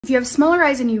If you have smaller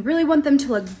eyes and you really want them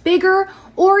to look bigger,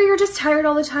 or you're just tired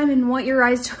all the time and want your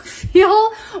eyes to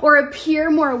feel or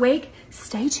appear more awake,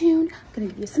 stay tuned. I'm gonna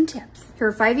give you some tips. Here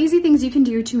are 5 easy things you can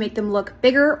do to make them look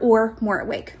bigger or more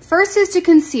awake. First is to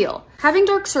conceal. Having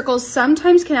dark circles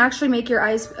sometimes can actually make your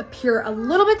eyes appear a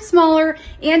little bit smaller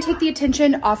and take the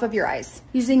attention off of your eyes.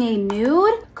 Using a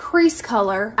nude crease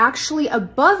color actually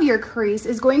above your crease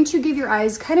is going to give your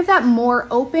eyes kind of that more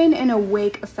open and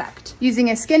awake effect.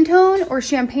 Using a skin tone or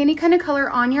champagne-y kind of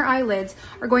color on your eyelids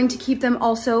are going to keep them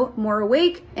also more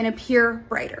awake and appear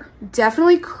brighter.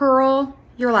 Definitely curl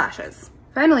your lashes.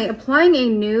 Finally, applying a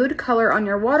nude color on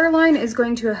your waterline is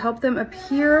going to help them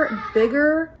appear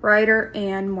bigger, brighter,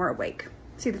 and more awake.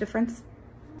 See the difference?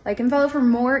 Like and follow for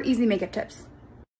more easy makeup tips.